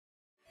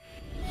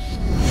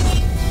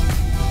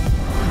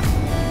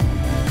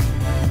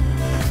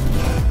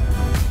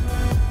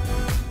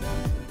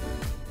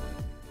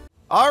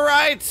All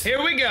right.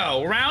 Here we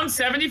go. Round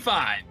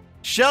 75.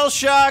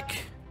 Shellshock.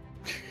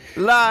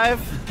 Live.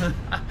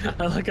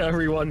 I like how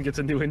everyone gets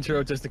a new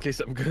intro just in case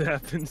something good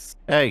happens.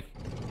 Hey,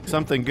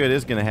 something good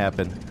is gonna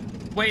happen.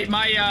 Wait,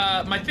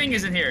 my thing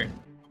isn't here.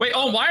 Wait,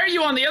 oh, why are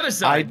you on the other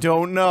side? I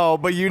don't know,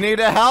 but you need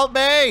to help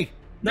me.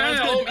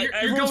 No,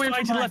 you're going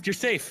to the left. You're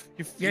safe.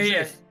 You're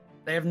safe.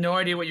 They have no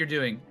idea what you're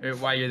doing or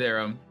why you're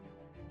there.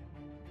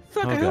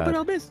 Fuck, I hope I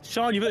don't miss.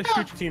 Sean, you better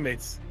shoot your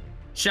teammates.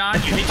 Sean, you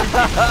hit your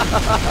teammates.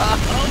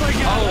 Oh my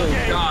god. Oh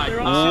okay. god.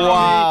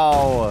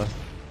 Wow.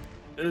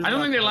 I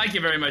don't think they like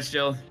you very much,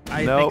 Jill.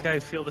 I think I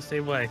feel the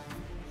same way.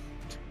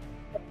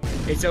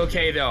 It's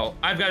okay though.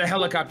 I've got a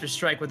helicopter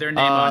strike with their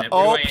name on it.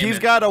 Oh, he's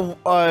got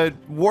a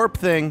warp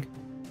thing.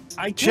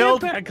 I can't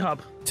back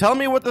up. Tell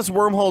me what this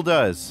wormhole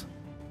does.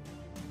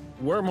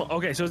 Wormhole.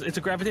 Okay, so it's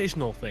a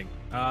gravitational thing.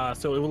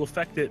 So it will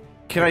affect it.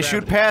 Can I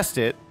shoot past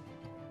it?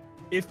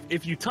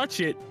 If you touch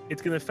it,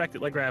 it's gonna affect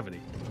it like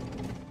gravity.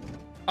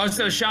 Oh,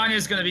 so Sean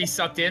is gonna be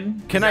sucked in?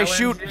 Can I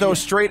shoot though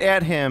straight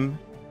at him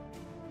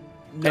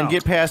and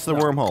get past the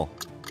wormhole?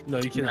 No,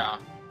 you cannot.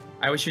 No.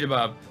 I would shoot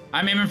above.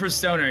 I'm aiming for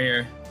Stoner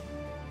here.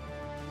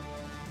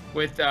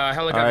 With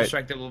helicopter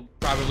strike that will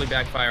probably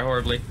backfire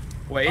horribly.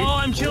 Wait. Oh,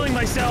 I'm killing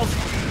myself.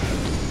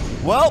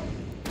 Well,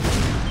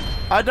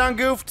 I done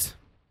goofed.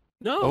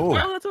 No,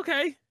 well, that's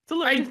okay. It's a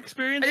learning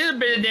experience. I did a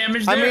bit of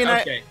damage there. I mean,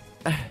 okay.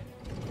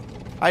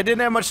 I didn't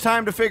have much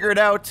time to figure it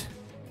out.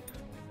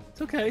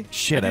 It's okay.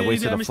 Shit, I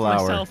wasted a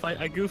flower. Myself.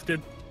 I goofed it.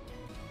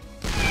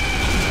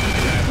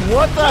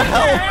 What the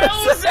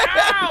hell was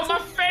that? Ow, my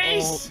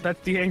face! Oh,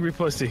 that's the angry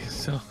pussy.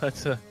 So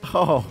that's a.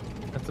 Oh.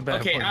 That's a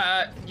bad Okay, point.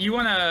 you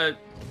wanna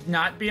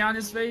not be on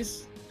his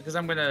face? Because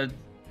I'm gonna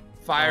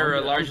fire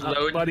a large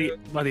load. Buddy,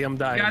 I'm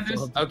dying. You got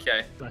this?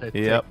 Okay.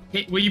 Yep.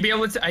 Hey, will you be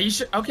able to? Are you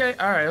sure? Okay.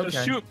 All right.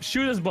 Okay.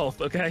 Shoot us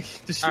both. Okay.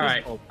 Just shoot all us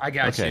right. both. I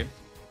got you.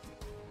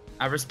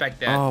 I respect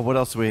that. Oh, what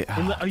else we?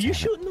 Are you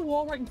shooting the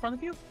wall right in front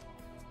of you?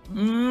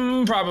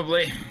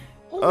 Probably.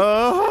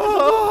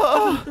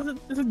 Oh.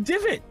 There's a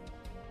divot.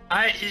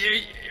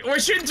 We're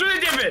shooting through the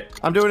divot.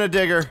 I'm doing a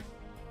digger.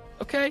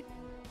 Okay.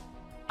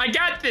 I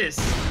got this.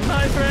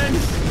 Hi,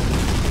 friends.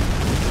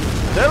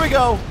 There we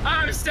go.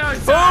 I'm so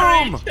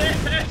sorry. Boom.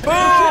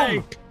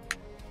 Boom.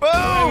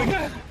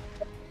 Boom.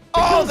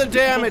 Oh, the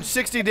damage.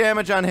 60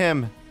 damage on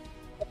him.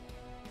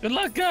 Good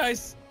luck,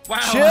 guys. Wow.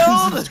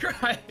 Chilled.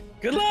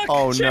 Good luck.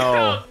 Oh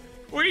no.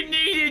 We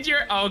needed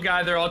your. Oh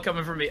god, they're all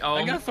coming for me. Oh.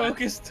 I got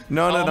focused.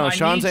 No.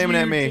 Sean's aiming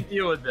at me. To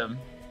deal with them.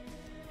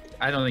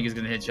 I don't think he's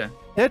gonna hit you.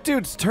 That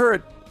dude's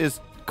turret is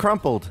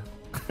crumpled.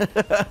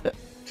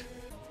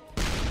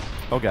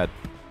 Oh god.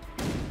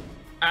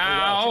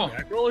 Ow.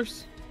 Back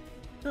rollers.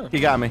 Oh. He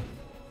got me.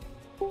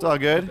 It's all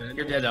good.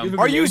 You're dead.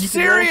 Are you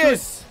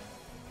serious?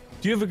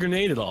 Do you have a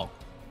grenade at all?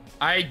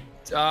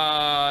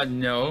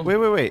 No.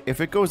 Wait.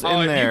 If it goes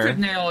in there, you could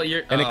nail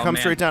your, and it comes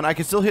straight down, I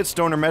can still hit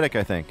Stoner Medic,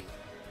 I think.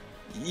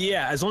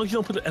 Yeah, as long as you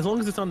don't put it, as long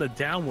as it's on the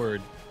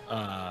downward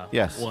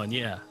one,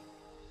 yeah.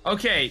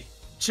 Okay,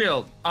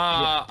 chill.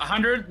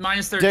 100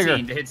 minus 13 digger.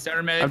 To hit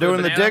Stoner Medic. I'm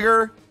doing the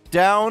digger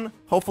down,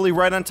 hopefully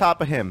right on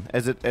top of him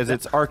as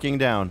it's arcing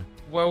down.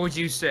 What would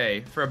you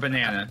say for a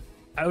banana?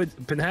 I would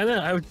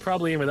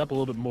probably aim it up a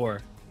little bit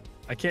more.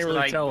 I can't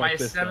really tell like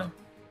this.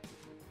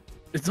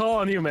 It's all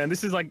on you, man.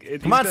 This is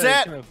like. Come on,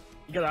 Sat. You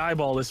gotta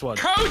eyeball this one.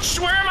 Coach,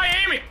 where am I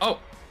aiming? Oh,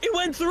 it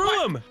went through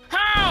him.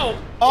 How?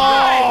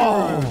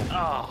 Oh!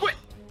 Oh. What?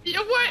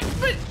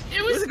 But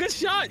it was a good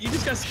shot. You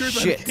just got screwed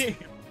by the game.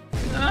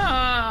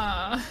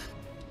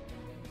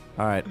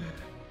 All right.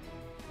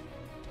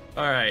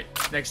 All right.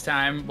 Next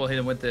time we'll hit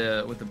him with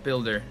the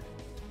builder.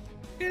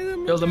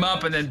 Build him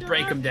up and then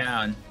break him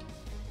down.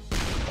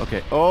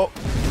 Okay. Oh,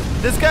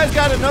 this guy's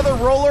got another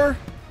roller.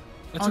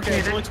 That's okay.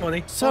 It's only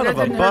 20. Son of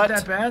a butt.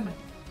 That bad?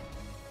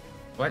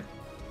 What?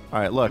 All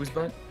right, look. Whose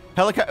butt?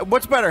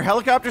 What's better,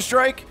 helicopter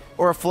strike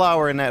or a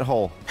flower in that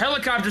hole?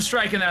 Helicopter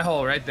strike in that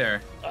hole right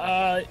there.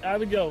 I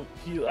would go.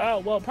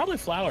 Well, probably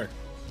flower.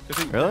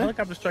 Really?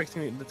 Helicopter strike's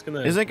that's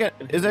gonna. Is that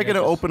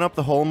gonna open up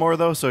the hole more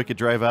though, so it could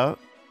drive out?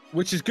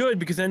 Which is good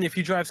because then if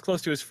he drives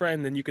close to his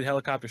friend, then you could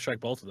helicopter strike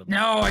both of them.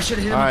 No, I should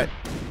have hit him. All right.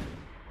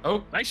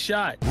 Oh, nice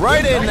shot.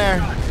 Right in there.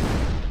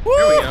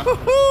 There we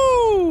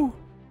go.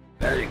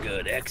 Very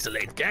good.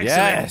 Excellent.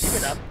 Yes.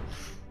 Keep it up.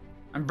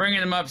 I'm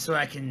bringing him up so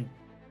I can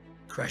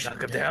crush him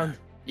down.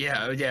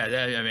 Yeah. I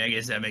mean, I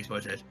guess that makes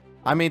more sense.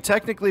 I mean,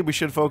 technically, we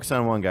should focus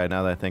on one guy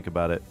now that I think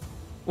about it.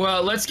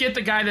 Well, let's get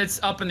the guy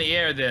that's up in the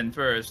air then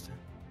first.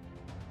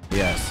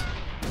 Yes.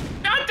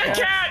 Not the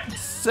cat!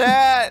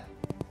 Set!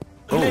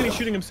 Oh, man, he's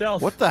shooting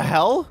himself. What the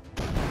hell?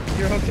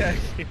 You're okay.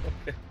 You're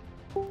okay.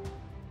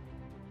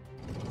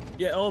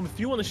 Yeah, if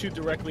you want to shoot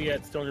directly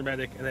at Stoner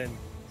Medic, and then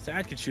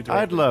Sad could shoot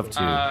directly. I'd love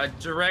to.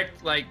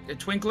 Direct, like, a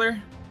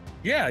twinkler?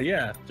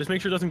 Yeah. Just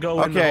make sure it doesn't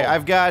go in the Okay, hole.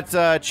 I've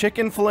got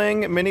Chicken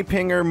Fling, Mini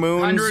Pinger,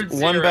 Moons,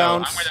 100-0. One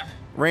Bounce,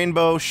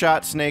 Rainbow,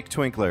 Shot, Snake,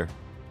 Twinkler.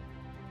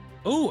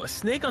 Ooh, a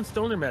snake on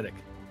Stoner Medic.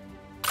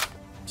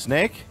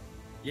 Snake?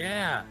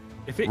 Yeah.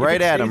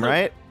 Right at him,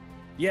 right?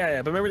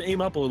 Yeah, but remember to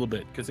aim up a little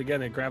bit, because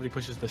again, gravity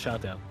pushes the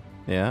shot down.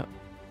 Yeah.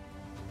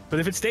 But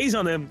if it stays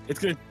on him, it's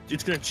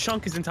gonna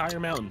chunk his entire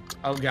mountain.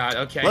 Oh god.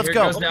 Okay. Let's here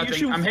go. Goes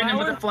nothing. I'm hitting him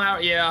with a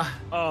flower. Yeah.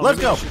 Oh, let's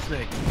go.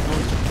 Snake.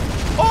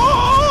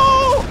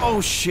 Oh!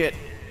 Oh shit.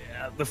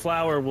 Yeah, the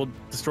flower will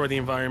destroy the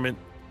environment.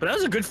 But that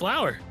was a good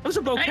flower. That was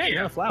a bouquet,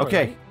 not a flower.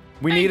 Okay. Right?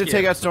 We need to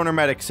take out Stoner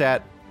Medic,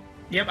 Sat.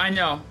 Yep, I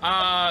know.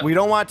 We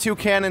don't want 2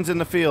 cannons in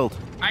the field.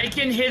 I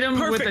can hit him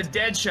with a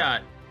dead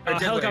shot.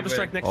 Helicopter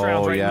strike next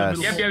round. Right yes.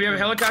 in the middle. Yep.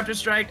 Helicopter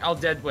strike. I'll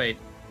dead weight.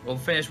 We'll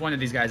finish one of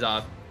these guys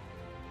off.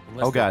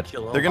 Unless oh god,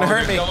 they're gonna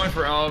hurt me. Going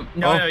for,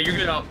 no, you're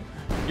good.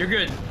 You're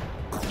good.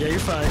 Yeah, you're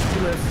fine.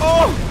 You live.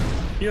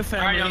 Oh! You have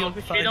family.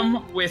 Alright, hit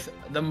him with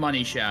the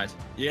money shot.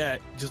 Yeah,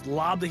 just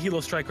lob the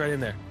helo strike right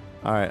in there.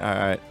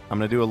 Alright. I'm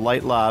gonna do a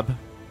light lob.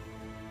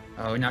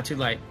 Oh, not too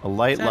light. A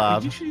light Zach,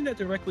 lob. Are you shooting that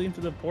directly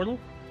into the portal?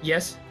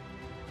 Yes.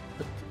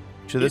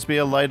 Should this be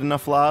a light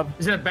enough lob?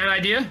 Is that a bad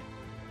idea?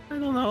 I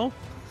don't know.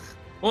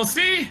 We'll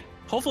see.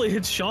 Hopefully it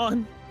hits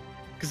Sean.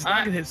 Because it's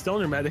not gonna hit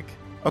Stoner Medic.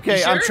 Okay,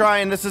 sure? I'm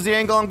trying. This is the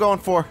angle I'm going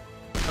for.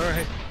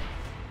 Alright.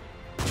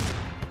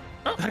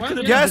 Oh, That could have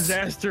been yes!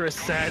 disastrous,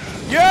 Sat.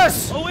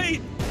 Yes! Oh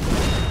wait!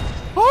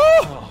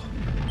 Oh!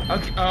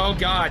 Okay. Oh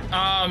god.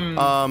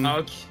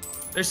 Okay.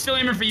 They're still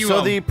aiming for you.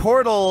 So the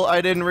portal,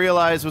 I didn't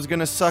realize, was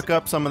gonna suck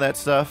up some of that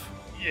stuff.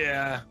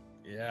 Yeah,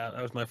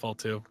 that was my fault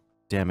too.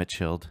 Damn it,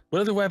 Chilled.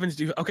 What other weapons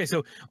do you? Okay,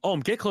 so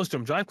get close to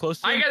him, drive close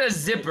to him. I got a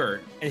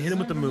zipper. And hit him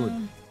with the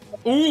moon.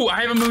 Ooh,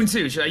 I have a moon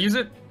too. Should I use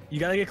it? You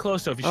gotta get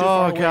close to him. If you shoot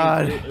Oh far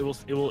god. away,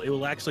 it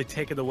will actually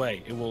take it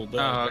away. It will.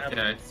 Grab it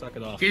and suck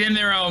it off. Get in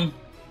there,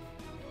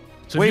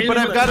 So wait, but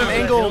I've got an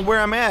angle where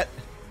I'm at.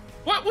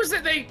 What was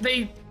it?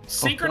 They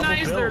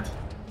synchronized their.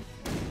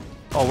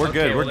 Oh, we're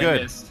good. We're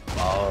good.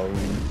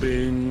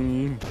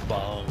 Bing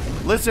bong.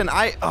 Listen,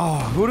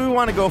 who do we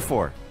want to go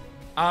for?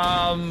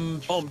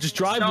 Just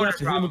drive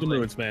left and hit him with the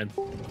moons, man.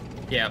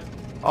 Yeah.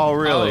 Oh,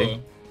 really?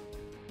 Oh.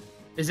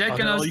 Is that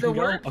gonna still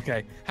work?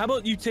 Okay. How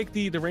about you take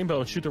the rainbow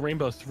and shoot the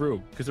rainbow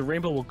through? Because the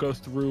rainbow will go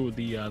through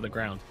the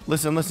ground.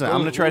 Listen. I'm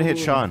gonna try to hit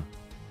Sean.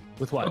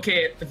 With what?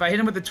 Okay, if I hit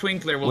him with the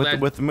twinkler, will that...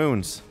 With the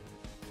moons.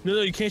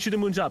 No, you can't shoot the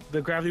moons up.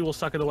 The gravity will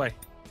suck it away.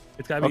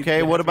 It's gotta be.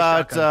 Okay, what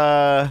about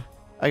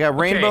I got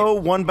rainbow,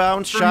 one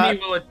bounce shot. For me,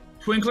 will a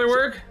twinkler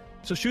work?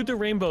 So shoot the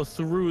rainbow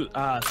through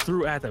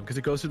at them because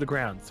it goes through the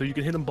ground. So you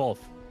can hit them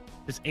both.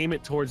 Just aim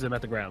it towards them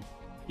at the ground.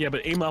 Yeah,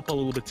 but aim up a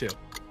little bit too.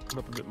 Aim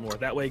up a bit more.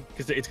 That way,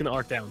 because it's gonna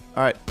arc down.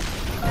 All right.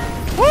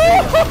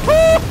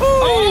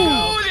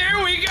 Oh,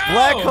 there we go.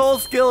 Black hole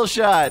skill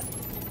shot.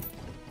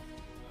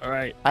 All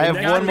right. I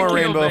have one more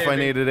rainbow if I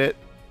needed it.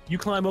 You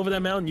climb over that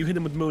mountain. You hit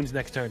him with moons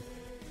next turn.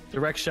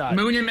 Direct shot.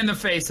 Moon him in the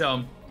face,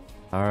 All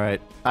right.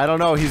 I don't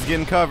know. He's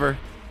getting cover.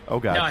 Oh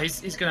god. No,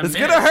 he's gonna. It's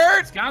gonna hurt.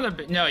 It's gotta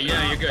be. No,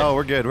 yeah, you're good. Oh,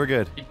 we're good. We're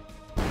good.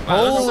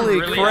 Wow,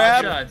 holy really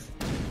crap!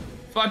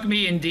 Fuck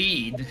me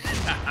indeed.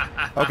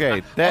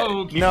 Okay. That.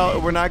 Okay. No,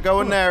 we're not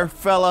going there,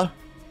 fella.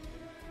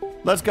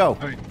 Let's go.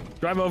 All right.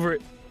 Drive over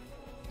it.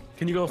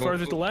 Can you go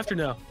further to the left or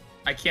no?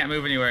 I can't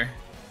move anywhere.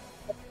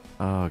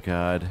 Oh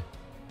god.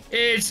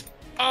 It's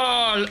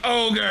all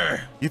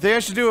ogre. You think I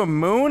should do a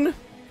moon?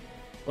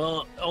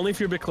 Well, only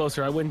if you're a bit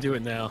closer. I wouldn't do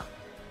it now.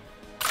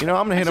 You know,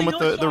 I'm gonna hit him with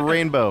the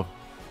rainbow.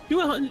 Do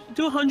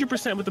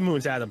 100% with the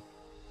moons, Adam.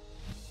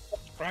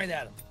 Right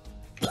at him.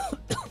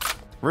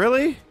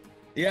 Really?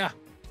 Yeah.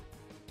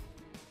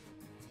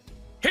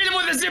 Hit him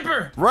with a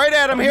zipper. Right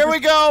at him. Here we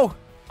go.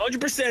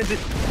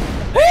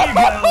 100%. There you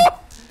go.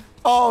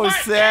 Oh, What?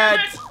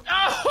 sad. Damn it.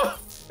 Oh,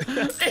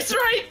 it's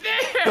right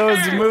there.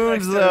 Those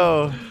moons,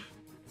 though.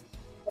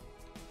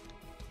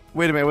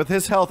 Wait a minute. With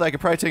his health, I could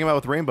probably take him out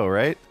with rainbow,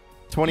 right?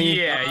 20.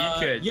 Yeah, you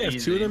could. Yeah, if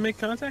easy. two of them make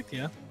contact,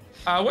 yeah.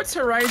 What's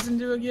Horizon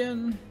do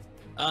again?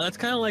 That's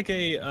kind of like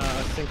a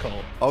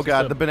sinkhole. Oh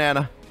god, the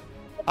banana.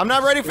 I'm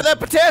not ready for that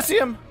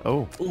potassium.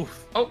 Oh.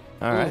 Oof. Oh.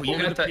 All right. Ooh,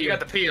 you got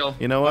the peel.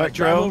 You know what, right,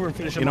 drive bro? over and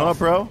finish You him know off.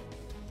 what, bro?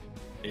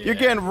 Yeah. You're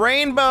getting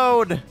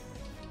rainbowed.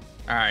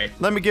 All right.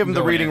 Let me give him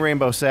the Go reading in.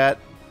 rainbow, Sat.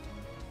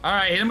 All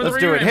right, hit him with Let's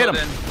the do it. Hit him.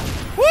 then.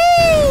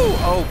 Woo!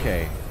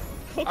 Okay.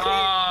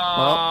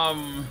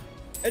 Okay.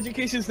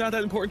 Education's not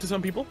that important to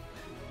some people.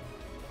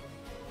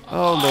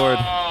 Oh lord.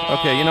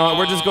 Okay, you know what?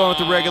 We're just going with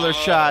the regular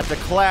shot, the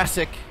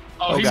classic.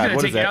 Oh, he's god, gonna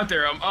what take is it that? out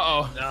there.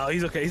 Uh-oh. No,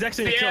 he's okay. He's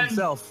actually gonna kill Dan.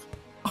 himself.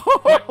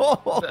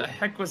 What the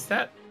heck was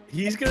that?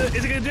 Is he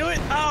gonna do it?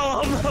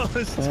 Oh,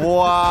 almost.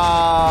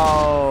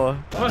 Wow.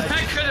 Well,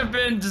 that could have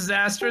been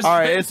disastrous. All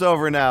right, it's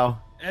over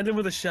now. End him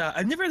with a shot.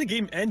 I've never had a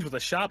game end with a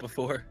shot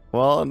before.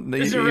 Well,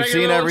 It's a you've regular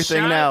seen old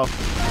everything shot. now.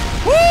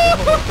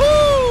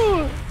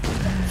 Woo!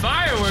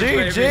 Fireworks,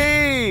 baby.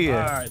 GG!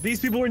 Alright, these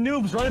people were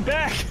noobs. Run it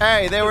back.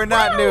 Hey, they were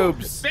not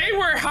noobs. They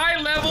were high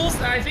levels.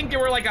 I think they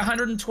were like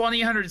 120,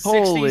 160.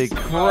 Holy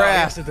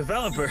crap. As a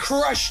developer.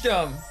 Crushed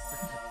them.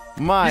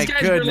 My These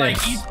guys goodness. were like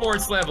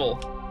esports level.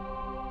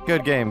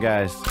 Good game,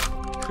 guys.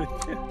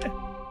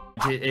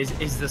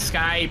 Is the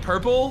sky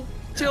purple,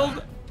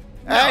 Tild?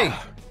 Hey!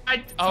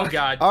 Oh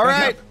god. All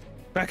right.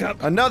 Back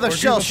up. Another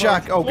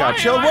Shellshock. Oh god, Why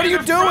Chill, am I what are you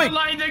in the front doing?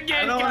 line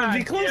again? I don't want to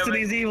be God close damn to it.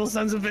 these evil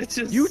sons of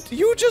bitches.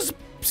 You just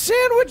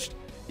sandwiched.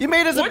 You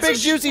made us a What's big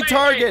juicy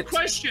target.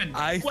 Question.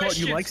 I thought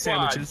you liked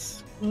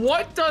sandwiches.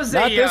 What does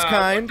Not this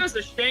kind. What does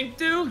a shank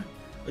do?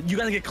 You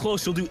gotta get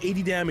close. You'll do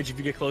 80 damage if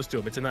you get close to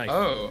him. It's a knife.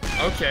 Oh,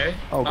 okay.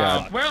 Oh,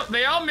 God. Well,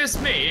 they all miss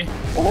me.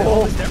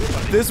 Oh,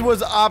 this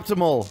was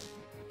optimal.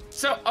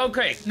 So,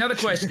 okay, another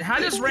question. How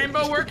does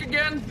rainbow work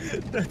again?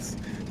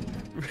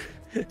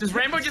 Does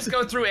rainbow just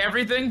go through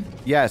everything?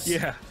 Yes.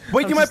 Yeah.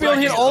 Wait, you might be able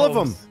to hit all of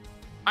them.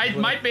 I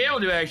might be able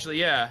to, actually,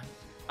 yeah.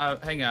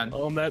 Hang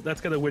on.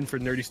 That's gonna win for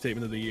nerdy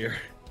statement of the year.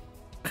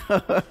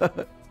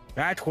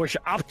 That was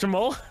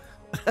optimal.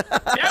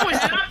 That was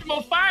an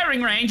optimal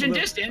firing range and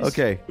distance.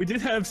 Okay. We did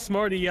have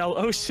Smarty yell,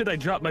 "Oh shit! I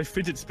dropped my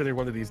fidget spinner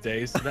one of these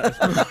days." All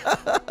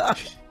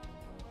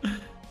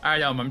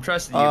right, I'm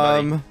trusting you,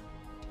 buddy.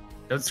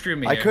 Don't screw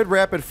me. I here. could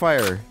rapid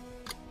fire.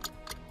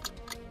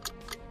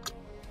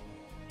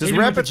 Does Hit him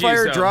with rapid the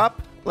fire juice,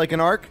 drop like an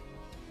arc?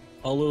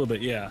 A little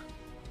bit, yeah.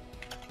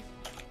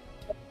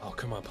 Oh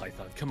come on,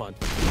 Python! Come on.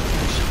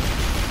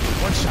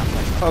 One shot,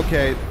 Python.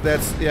 Okay,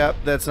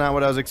 that's not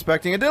what I was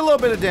expecting. It did a little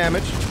bit of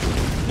damage.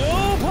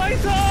 No,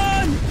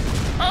 Python!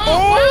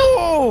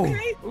 Oh!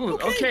 Okay. Ooh,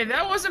 okay,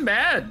 that wasn't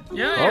bad.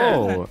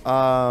 Yeah.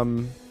 Oh,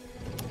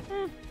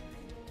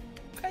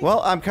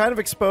 well, I'm kind of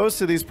exposed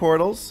to these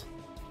portals.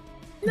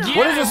 Yeah,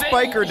 What does a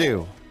spiker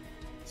do?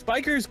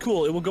 Spiker is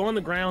cool. It will go on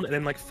the ground, and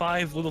then like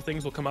 5 little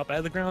things will come up out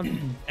of the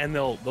ground, and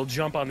they'll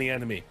jump on the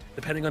enemy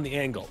depending on the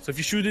angle. So if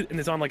you shoot it and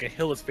it's on like a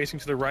hill that's facing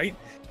to the right,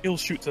 it'll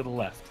shoot to the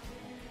left.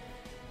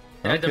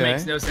 That Okay.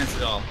 makes no sense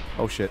at all.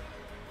 Oh shit.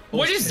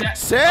 What is that?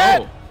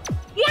 Set! Oh.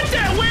 What the?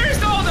 Where's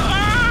all the?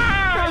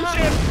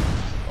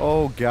 Ah!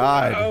 Oh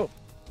god.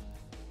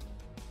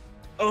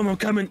 Oh, I'm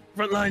coming.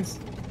 Front lines.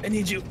 I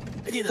need you.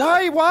 I need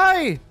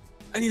Why?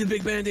 I need a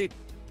big band-aid.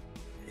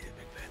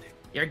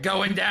 You're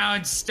going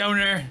down,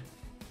 stoner.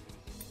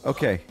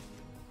 Okay.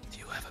 Do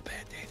you have a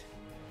band-aid?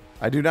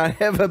 I do not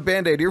have a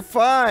band-aid. You're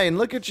fine.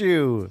 Look at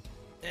you.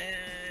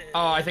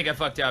 Oh, I think I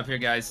fucked up here,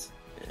 guys.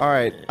 All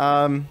right.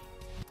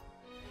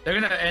 They're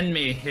gonna end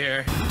me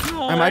here.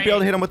 I might be able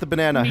to hit him with the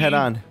banana head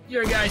on.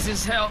 Your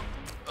guys' help.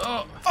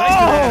 Oh.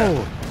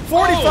 Oh!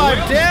 45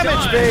 well damage,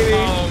 done. baby.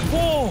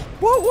 Whoa!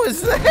 What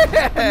was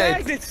that?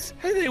 Magnets!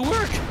 How do they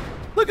work?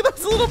 Look at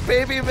those little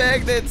baby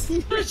magnets.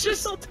 They're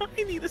just so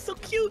tiny. They're so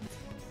cute.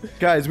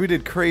 Guys, we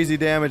did crazy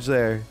damage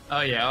there.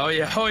 Oh yeah, oh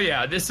yeah, oh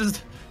yeah. This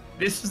is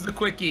the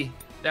quickie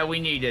that we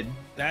needed.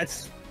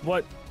 That's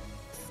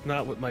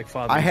not what my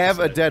father. I used to have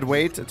a say. dead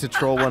weight to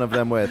troll one of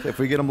them with. If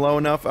we get them low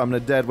enough, I'm gonna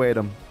dead weight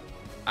them.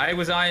 I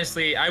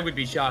would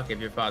be shocked if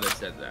your father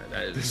said that.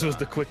 That is, This was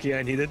the quickie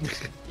I needed.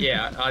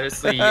 Yeah,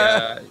 honestly,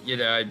 you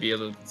know, I'd be a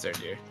little concerned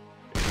here.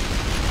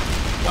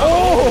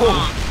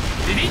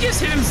 Oh! Did he just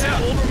hit himself?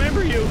 We'll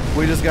remember you.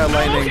 We just got I'm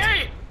lightning.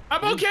 okay.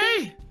 I'm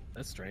okay.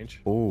 That's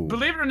strange. Oh.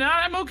 Believe it or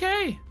not, I'm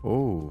okay.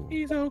 Oh.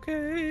 He's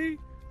okay.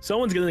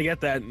 Someone's gonna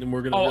get that, and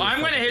we're gonna. Oh, really I'm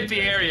gonna fucking hit the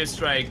get that. area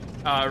strike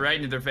right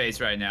into their face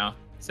right now.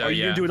 So Are you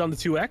yeah. gonna do it on the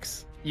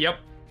 2x? Yep.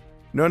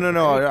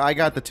 No. I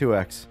got the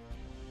 2x.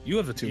 You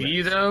have the 2x. Do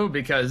you though?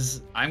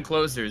 Because I'm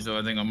closer, so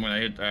I think I'm gonna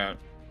hit that.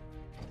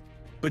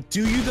 But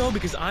do you though?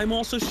 Because I'm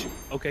also.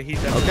 Okay,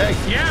 he's dead. Okay.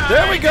 Yeah.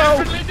 There I we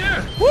go. definitely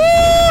do.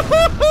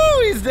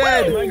 Woo! He's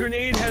dead. My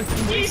grenade has been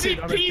Easy wasted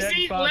on a dead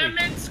peasy body.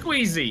 lemon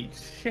squeezy.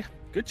 Yeah,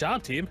 good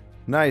job, team.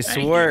 Nice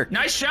Thank you. work.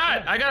 Nice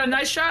shot. I got a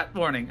nice shot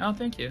warning. Oh,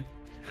 thank you.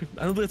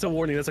 I don't think that's a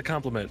warning. That's a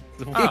compliment.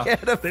 He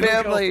had a They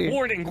don't go, family.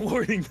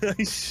 warning,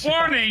 nice shot.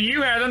 Warning,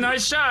 you had a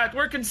nice shot.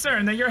 We're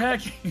concerned that you're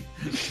hacking.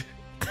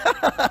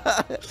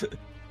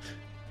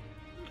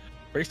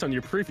 Based on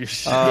your previous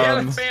shot. He had a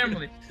Um,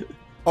 family.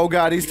 Oh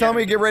god, he's telling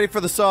me to get ready for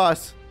the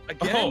sauce.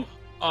 Again?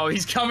 Oh,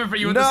 he's coming for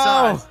you with No. the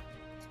sauce.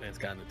 This man's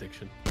got an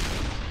addiction.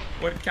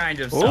 What kind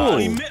of Ooh.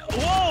 sauce?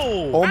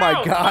 Whoa! Oh my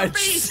Ow, god. my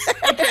face.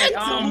 Okay,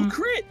 Double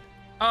crit!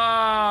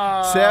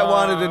 Sat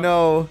wanted to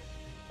know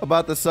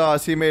about the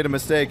sauce. He made a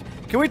mistake.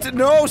 Can we?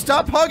 No!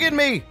 Stop hugging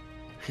me!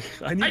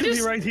 I need I to be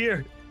just- right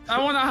here.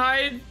 I want to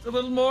hide a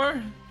little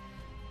more.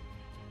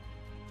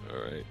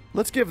 Alright.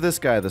 Let's give this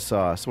guy the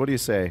sauce. What do you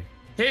say?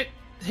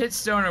 Hit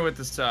Stoner with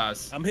the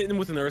sauce. I'm hitting him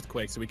with an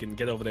earthquake so we can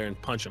get over there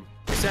and punch him.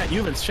 Sat,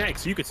 you have a shank,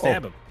 so you could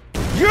stab him.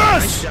 Nice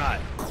Yes! shot.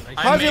 Nice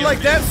I How'd you made like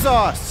him. that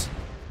sauce?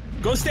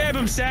 Go stab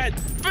him, Sat!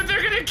 But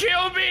they're gonna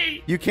kill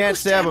me. You can't Go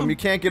stab stab him. him. You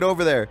can't get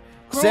over there.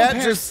 Grow Sat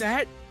past just.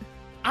 Sat!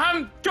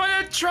 I'm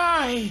gonna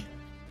try.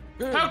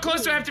 How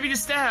close do I have to be to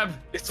stab?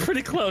 It's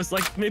pretty close,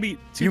 like maybe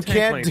 2 You tank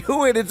can't lanes.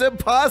 do it. It's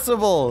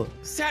impossible.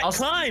 Sat, I'll-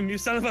 climb, you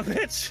son of a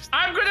bitch!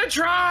 I'm gonna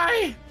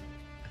try.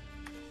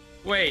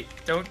 Wait,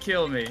 don't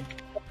kill me.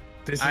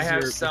 This I is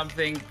have your-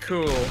 something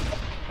cool.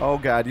 Oh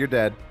god, you're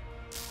dead.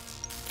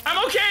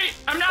 I'm okay.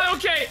 I'm not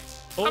okay.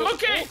 I'm Oh,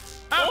 okay.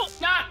 oh,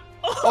 I'm not.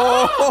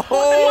 Oh!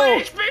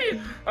 One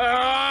HP.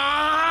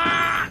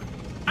 I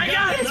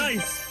got it.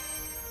 Nice!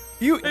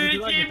 You would you It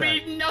like gave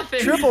with me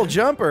nothing. triple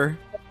jumper.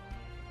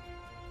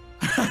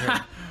 All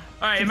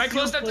right, am I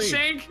close enough to Blade.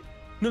 shank?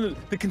 No,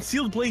 the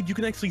concealed blade, you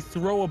can actually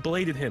throw a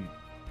blade at him.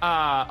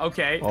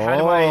 Okay. How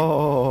do I?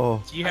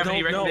 Oh. Do you have I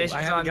any don't know. recommendations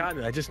I haven't on?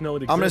 gotten it. I just know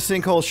it exists. I'm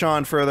gonna sinkhole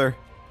Sean further.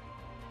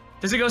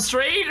 Does it go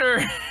straight or?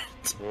 I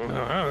don't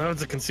know.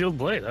 It's a concealed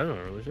blade. I don't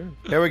know really sure.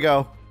 There we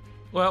go.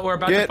 Well, we're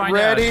about to Get find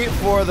ready out.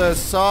 for the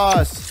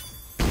sauce.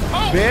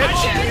 Oh, bitch.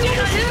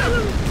 I hit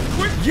him.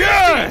 We're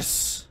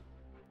Yes!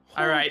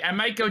 All right, I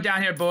might go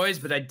down here, boys,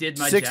 but I did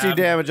my 60 job.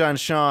 damage on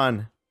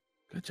Sean.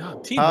 Good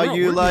job, team. How We're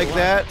you working like a lot.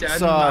 that Done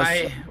sauce,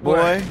 my boy?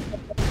 work.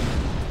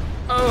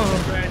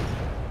 Oh, right.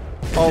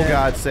 Oh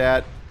God,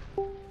 Sat.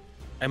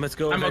 And let's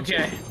go. I'm eventually.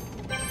 okay.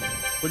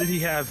 What did he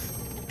have?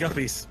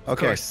 Guppies. Of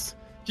Okay. course.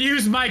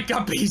 Use my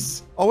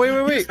guppies. Oh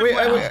wait.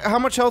 Wow. How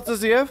much health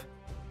does he have?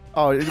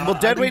 Oh, will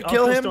Deadweight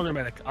kill him? Stoner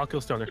medic. I'll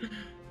kill Stoner.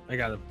 I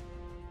got him.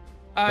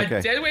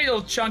 Okay. Deadweight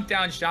will chunk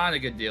down Sean a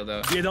good deal,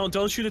 though. Yeah,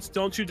 don't shoot it.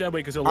 Don't shoot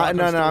Deadweight because he'll. No,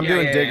 I'm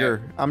doing yeah,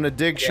 Digger. I'm gonna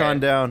dig Sean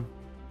down.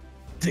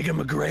 Dig him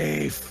a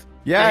grave.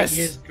 Yes.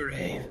 His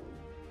grave.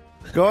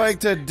 Going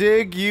to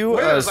dig you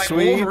What are a those, like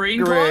sweet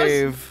Wolverine claws?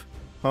 grave,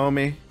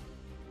 homie.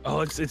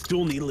 Oh, it's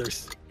dual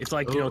needlers. It's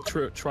like, you know,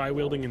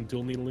 tri-wielding and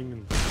dual needling.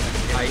 And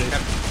I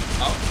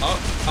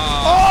have...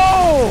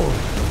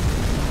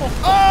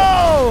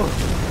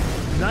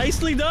 Oh!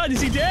 nicely done.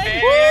 Is he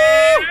dead?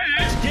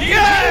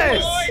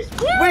 Yes! Boys.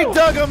 We Woo!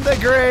 dug him the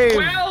grave.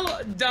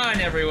 Well done,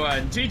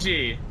 everyone.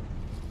 GG.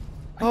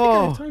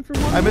 Oh, time for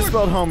one I more.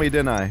 misspelled homie,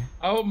 didn't I?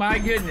 Oh my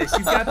goodness,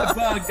 you got the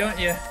bug, don't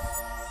you?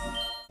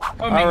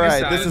 Oh, All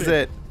right, this is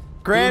it.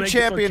 Grand make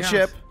this one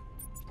Championship.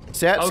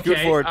 Sat, scoot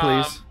Okay, forward,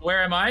 please.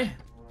 Where am I?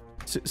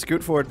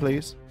 Scoot forward,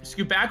 please.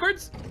 Scoot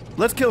backwards?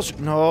 Let's kill.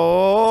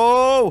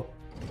 No!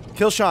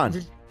 Kill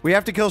Sean. We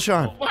have to kill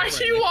Sean. Why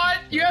do you want?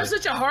 You have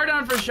such a hard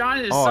on for Sean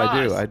and his Oh,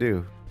 sauce. I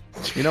do.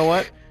 You know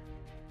what?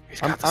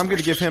 I'm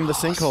gonna give him the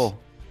sinkhole.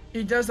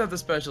 He does have the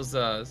special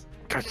sauce.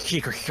 Got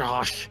secret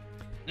sauce.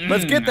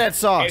 Let's get that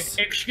sauce.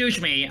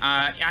 Excuse me.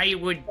 I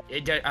would.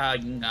 Yes, I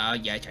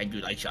do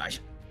like sauce.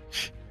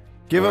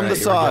 Give him Alright, the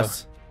here we go.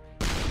 sauce.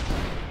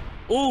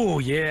 Oh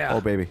yeah. Oh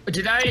baby.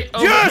 Did I?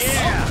 Oh, Yes!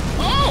 Yeah.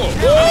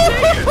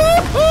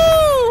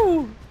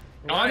 Woo-hoo-hoo-hoo!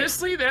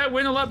 Honestly, that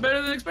went a lot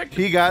better than expected.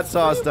 He got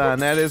sauced on.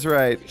 That is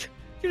right.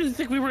 You didn't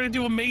think we were gonna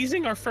do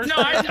amazing our first? No,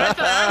 I thought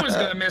I was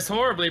gonna miss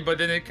horribly, but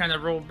then it kind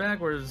of rolled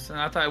backwards, and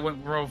I thought it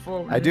went roll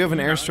forward. I do have an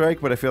airstrike,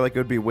 but I feel like it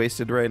would be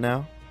wasted right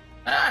now.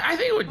 I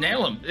think it would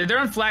nail them. They're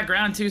on flat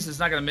ground too, so it's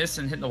not gonna miss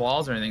and hit the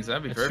walls or anything. So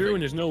that'd be That's perfect. true,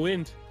 and there's no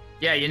wind.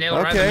 Yeah, you nail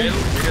it right Okay. in the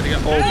middle. You're good to go.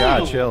 Oh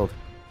God, chilled.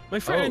 My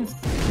friend.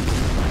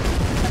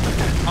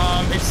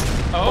 It's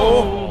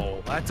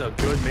Oh, that's a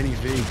good mini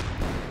V.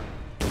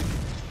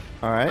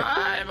 All right.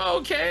 I'm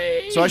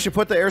okay. So I should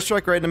put the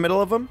airstrike right in the middle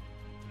of him.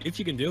 If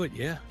you can do it,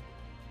 yeah.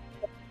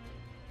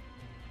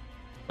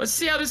 Let's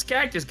see how this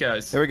cactus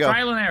goes. There we go.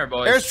 Trial and error,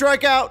 boys.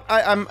 Airstrike out.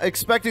 I'm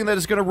expecting that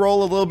it's gonna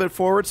roll a little bit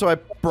forward, so I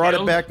brought it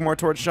Killed. back more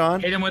towards Sean.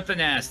 Hit him with the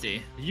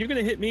nasty. You're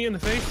gonna hit me in the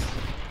face?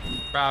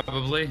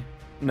 Probably.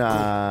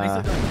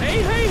 Nah.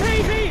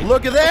 Hey!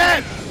 Look at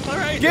that! All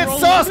right. Get roll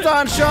sauced a little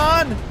on,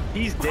 Sean! bit.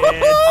 He's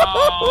dead.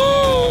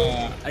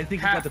 Oh. I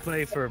think he got to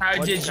play for. How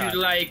one did shot. you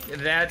like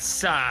that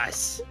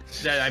sauce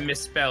that I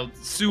misspelled?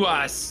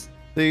 Suas.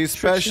 The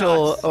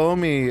special shots.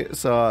 Ohmie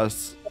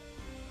sauce.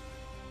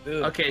 Ugh.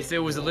 Okay, so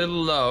it was a little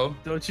low.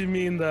 Don't you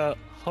mean the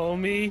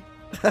homie?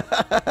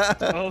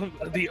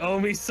 The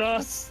Omi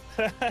sauce?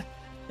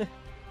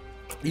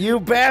 You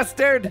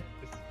bastard!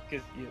 'Cause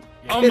you,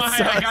 Oh Get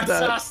my, I got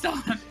sauced on.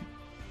 sauced on.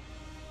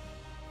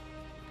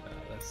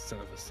 that son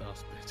of a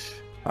sauce bitch.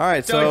 All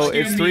right, so Don't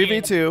you it's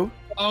mean- 3v2.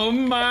 Oh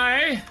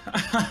my.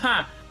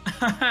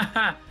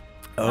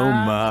 Oh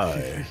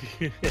my.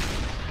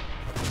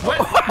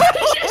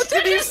 What?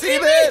 Did you see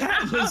that?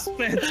 That was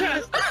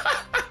fantastic.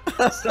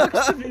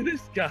 Sucks to be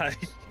this guy.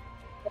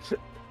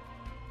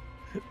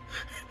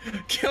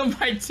 Kill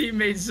my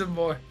teammates some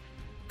more.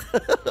 All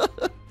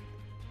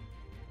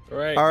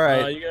right. All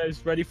right. You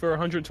guys ready for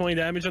 120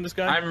 damage on this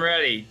guy? I'm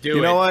ready. Do it.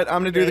 You know what? I'm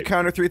gonna do the Okay.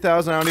 counter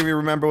 3000. I don't even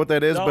remember what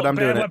that is, No, but I'm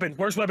bad doing weapon.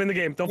 Worst weapon in the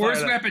game. Don't fire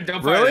Worst that. weapon. Don't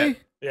it. fire Really? that.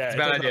 Yeah, It's it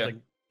a bad does idea.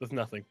 nothing. Does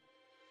nothing.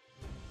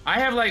 I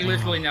have like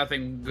literally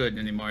nothing good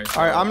anymore. So,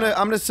 All right, I'm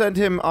gonna send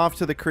him off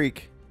to the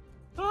creek.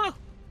 Ah!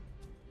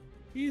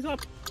 He's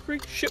up.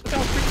 Creek shit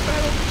without creek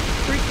battle.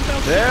 Creek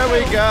without There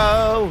shit we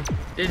battle. go.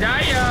 Did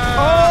I?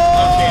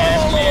 Oh! Okay,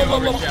 that's me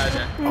overshot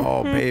that.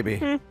 Oh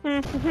baby.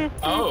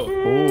 Oh.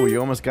 Oh, you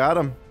almost got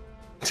him.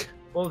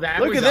 Well, that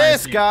Look was at this,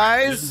 honestly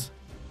guys.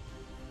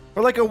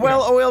 We're like a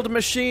well-oiled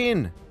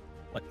machine.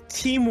 But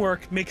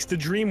teamwork makes the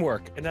dream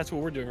work, and that's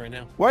what we're doing right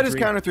now. Why does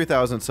Dream. counter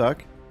 3000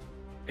 suck?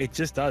 It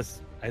just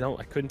does. I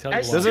couldn't tell you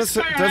That's why.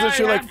 Does it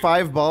shoot like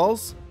 5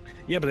 balls?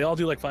 Yeah, but they all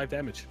do like 5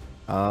 damage.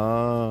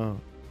 Oh.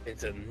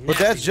 It's a But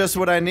that's just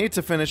what I need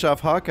to finish off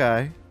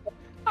Hawkeye.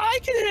 I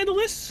can handle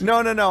this. No.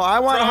 I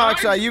want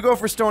Frogs? Hawkeye. You go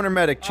for Stoner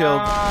Medic,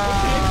 chilled. All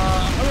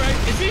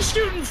right. Is he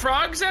shooting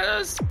frogs at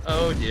us?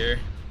 Oh dear.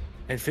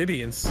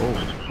 Amphibians.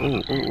 Ooh.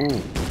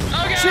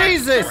 Okay.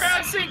 Jesus! They're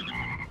bouncing.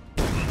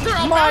 They're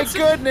all My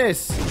bouncing.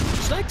 goodness!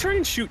 Should I try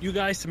and shoot you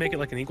guys to make it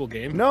like an equal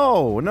game?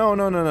 No.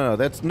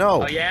 That's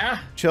no. Oh yeah.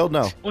 Chilled,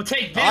 no. We'll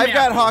take them I've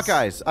got apples.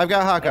 Hawkeyes. I've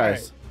got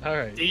Hawkeyes. All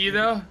right. Do you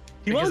though?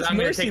 He Because wants I'm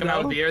gonna mercy, take them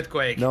out though. with the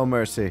earthquake. No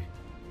mercy.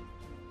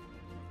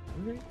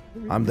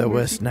 I'm the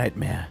worst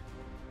nightmare.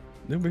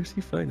 No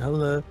mercy, fine.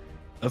 I'll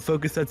I'll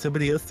focus on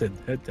somebody else then.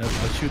 I'll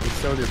shoot the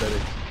stoner better.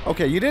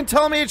 Okay, you didn't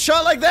tell me it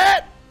shot like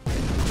that.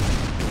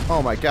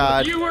 Oh my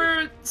god. You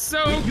were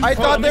so. I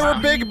thought they were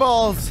big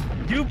balls.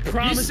 You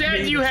promised You said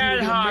me you that had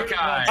would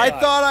Hawkeye. I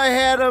thought I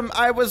had them.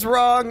 I was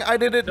wrong. I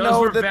didn't Those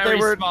know were that very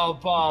they were. small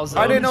balls.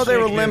 I didn't know they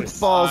were fake limp news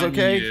balls. on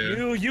Okay.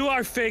 You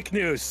are fake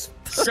news.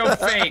 So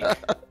fake.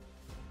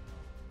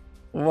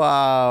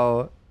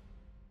 Wow.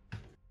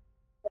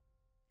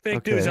 Fake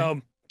Okay.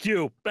 news.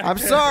 You. I'm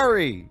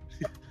sorry.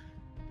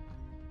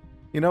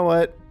 You know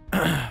what?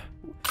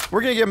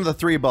 We're gonna give him the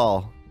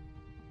 3-ball.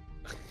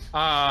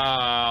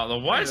 The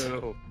what?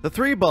 Ew. The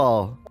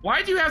 3-ball.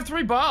 Why do you have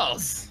 3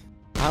 balls?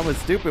 I was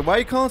stupid. Why are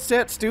you calling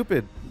Sat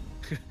stupid?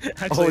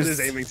 Actually, Oh, it is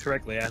aiming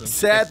directly at him.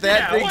 Sat, that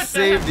Yeah, thing what the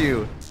saved heck?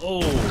 you.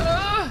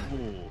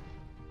 Oh.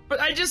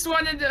 But I just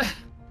wanted to.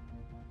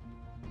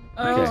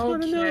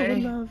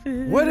 Okay.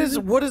 Okay.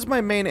 What is my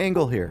main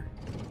angle here?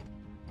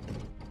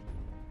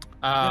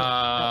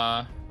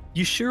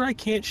 You sure I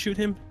can't shoot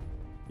him?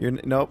 You're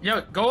nope.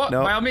 Yo, go up.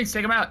 Nope. By all means,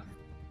 take him out.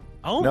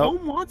 Oh, Nope.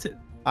 Ohm wants it.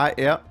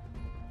 Yep.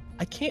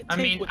 I can't. I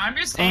take mean, what- I'm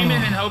just aiming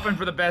and hoping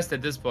for the best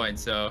at this point.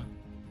 So,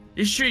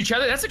 you shoot each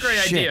other. That's a great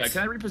Shit. idea.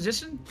 Can I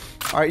reposition?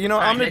 All right. You know,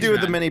 All right, I'm gonna next do the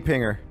round. mini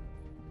pinger.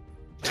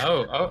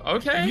 Oh,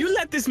 okay. You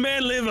let this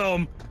man live,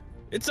 Ohm.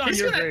 It's on He's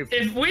your gonna, grave.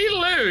 if we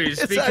lose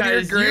It's on your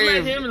because you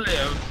let grave. him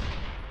live.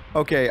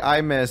 Okay,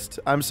 I missed.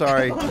 I'm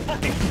sorry.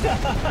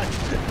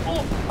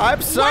 Oh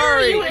I'm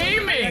sorry. Why are you I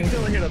aiming?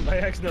 accidentally hit him. I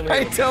accidentally I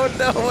hit him. don't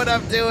know what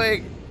I'm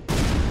doing.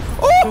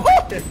 Oh!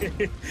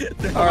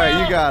 All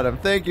right, you got him.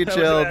 Thank you, That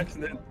was an Chilled.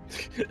 accident.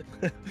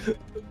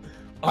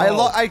 I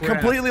Oh, I crap.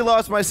 completely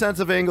lost my sense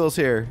of angles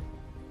here.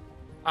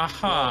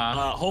 Hopefully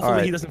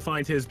Alright. he doesn't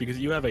find his because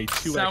you have a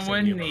 2x.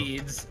 Someone ammo.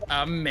 needs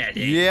a medic.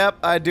 Yep,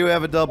 I do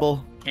have a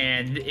double.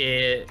 And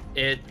it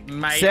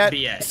might Sat,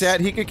 be us. Sat,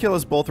 he could kill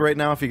us both right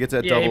now if he gets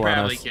that Yeah, he double on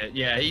probably us. could.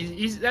 Yeah,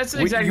 he's that's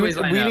exactly what he's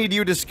we lining up. need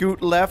you to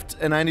scoot left,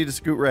 and I need to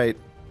scoot right.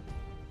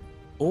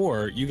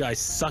 Or you guys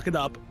suck it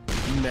up.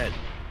 You met.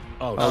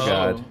 Oh, Oh, shit.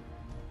 God.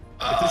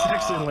 If this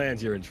actually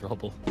lands, you're in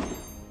trouble.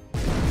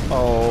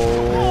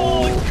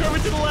 Oh. Oh, curve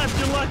it to the left.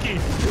 You're lucky.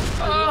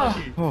 You're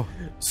lucky. Oh.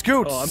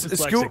 Scoot. Oh, I'm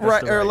dyslexic, Scoot that's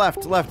right the or right.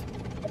 left. Left.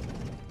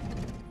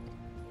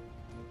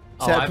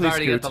 Oh, Sat, I've please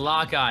already scoot. got the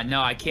lock on.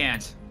 No, I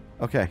can't.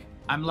 Okay.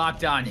 I'm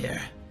locked on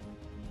here.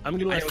 I'm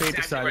gonna I let know fate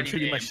exactly decide. where I'm to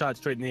shooting my aim. shot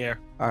straight in the air.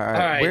 All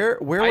right.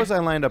 Alright. Where was I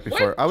lined up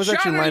before? What I was shot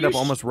actually are lined you up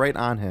almost right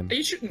on him. Are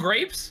you shooting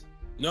grapes?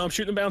 No, I'm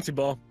shooting a bouncy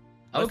ball.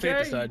 Let fate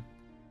Okay. decide.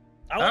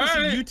 I want to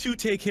Alright. see you two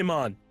take him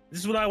on. This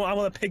is what I want. I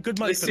want to pay good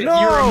money for Listen, this.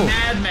 No! you're a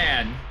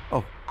madman.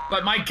 Oh.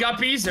 But my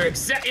guppies are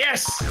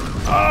yes.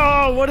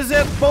 Oh, what does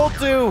that bolt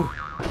do?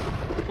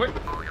 Where,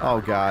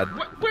 Oh God.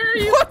 where are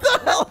you? What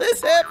the hell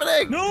is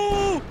happening?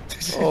 No!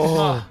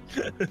 Oh.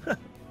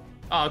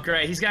 Oh,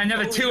 great. He's got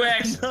another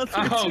 2x.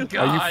 Another Oh 2.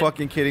 god. Are you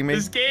fucking kidding me?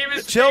 This game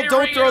is Chill, don't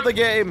favoring throw him. the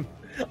game.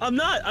 I'm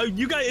not.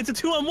 You guys, it's a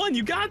 2-on-1.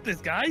 You got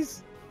this,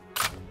 guys.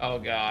 Oh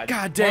god.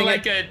 God dang Or it.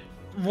 like a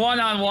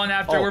 1-on-1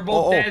 after we're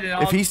both dead and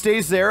all. If he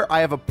stays there, I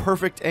have a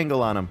perfect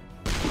angle on him.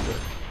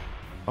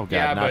 Oh God,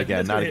 Yeah, not but again,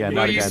 that's not gonna again, hit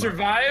not Will you again.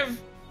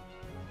 survive?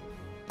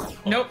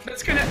 Nope,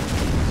 that's gonna.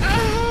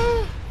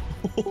 Ah!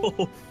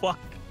 Oh fuck!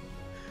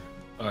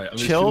 All right, I'm gonna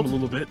Chilled? shoot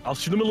him a little bit. I'll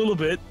shoot him a little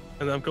bit,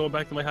 and then I'm going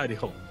back to my hidey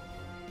hole.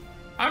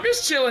 I'm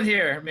just chilling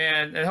here,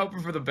 man, and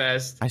hoping for the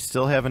best. I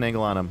still have an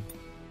angle on him.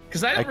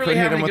 Cause I I don't could really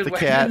hit have him any with good the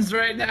cat. weapons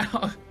right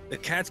now. The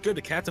cat's good.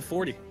 The cat's a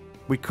 40.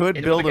 We could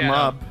Hit him build with the him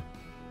cat. up.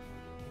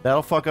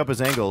 That'll fuck up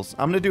his angles.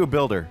 I'm gonna do a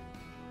builder.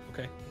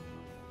 Okay.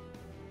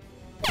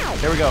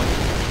 There we go.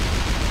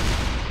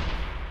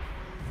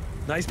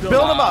 Nice build.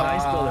 Build him up.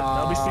 Nice build.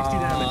 That'll be 60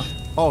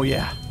 damage. Oh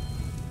yeah.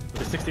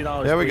 For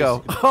 $60. There we please.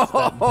 go.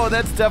 Oh,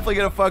 that's definitely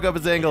gonna fuck up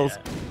his angles.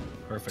 Yeah.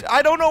 Perfect.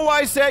 I don't know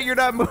why, Sat, you're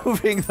not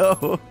moving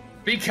though.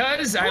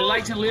 Because I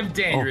like to live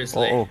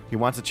dangerously. Oh, he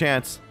wants a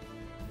chance.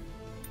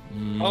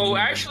 Oh,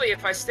 actually,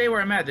 if I stay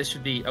where I'm at, this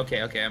should be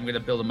okay. Okay, I'm gonna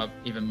build him up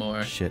even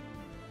more. Shit.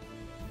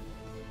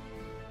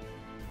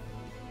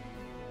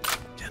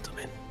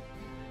 Gentlemen,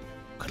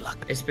 good luck.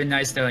 It's been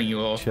nice knowing you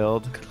all.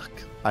 Chilled. Good luck.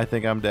 I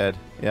think I'm dead.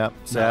 Yep.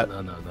 Sat.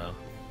 No.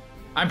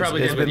 I'm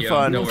probably It's dead with been you.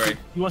 fun. Don't worry.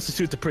 He wants to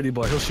shoot the pretty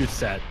boy. He'll shoot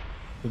Sat.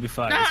 He'll be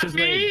fine. It's Not just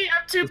rain. me.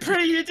 I'm too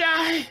pretty to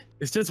die.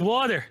 It's just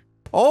water.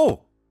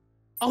 Oh.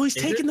 Oh, he's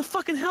Is taking it? the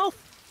fucking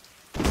health.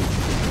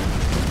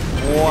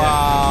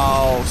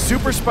 Wow.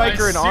 Super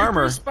spiker A and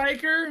armor. Super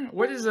spiker?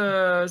 What is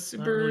a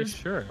super really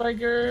sure.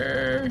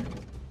 spiker?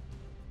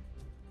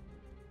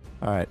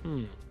 All right.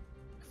 I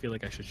feel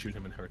like I should shoot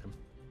him and hurt him.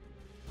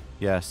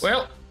 Yes.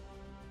 Well,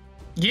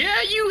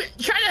 yeah, you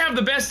kind of have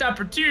the best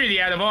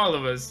opportunity out of all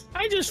of us.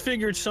 I just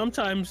figured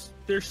sometimes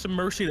there's some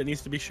mercy that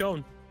needs to be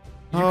shown.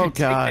 You Oh,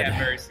 can God. take that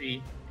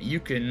mercy. You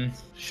can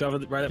Shove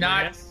it right up my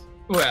not. ass.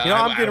 Well, You know,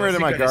 I'm I getting rid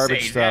of wasn't my gonna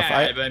garbage say stuff.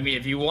 that, but I mean,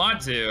 if you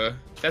want to,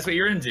 that's what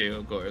you're into,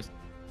 of course.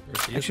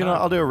 Mercy is Actually, no,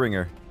 not. I'll do a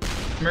ringer.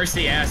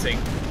 Mercy assing.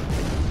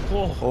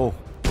 Oh, Oh.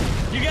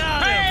 you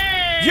got him!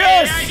 Hey!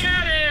 Yes! I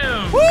got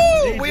him!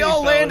 Woo! We GG,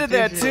 all fellas, landed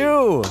that GG.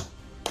 too.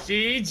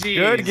 GG.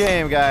 Good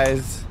game,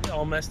 guys. We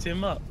all messed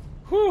him up.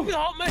 Whew. We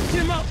all messed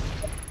him up.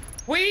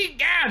 We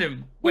got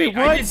him. Wait,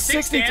 I what? did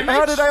 6 damage?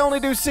 How did I only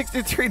do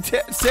 63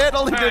 damage? Sad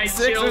only did Alright,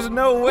 6. chill. There's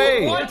no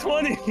way. What?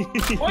 20.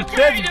 What kind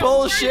That's of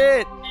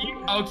bullshit.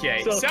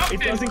 Okay, So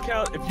something. it doesn't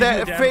count if you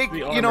That do damage fake. to the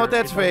You armor, know what?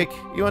 That's it doesn't-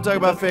 fake. You want to talk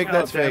about fake? count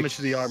That's fake. damage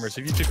to the armor.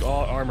 So if you took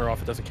all armor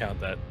off, it doesn't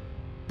count that.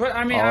 But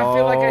I mean, I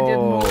feel like I did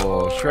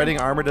more. Shredding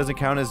armor doesn't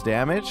count as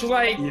damage? So,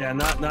 like, Yeah,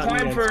 not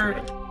time in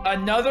for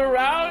another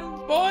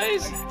round,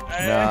 boys?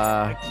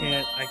 Nah. I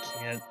can't.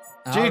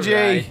 GG.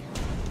 Alright.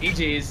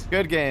 GG's.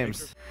 Good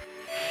games.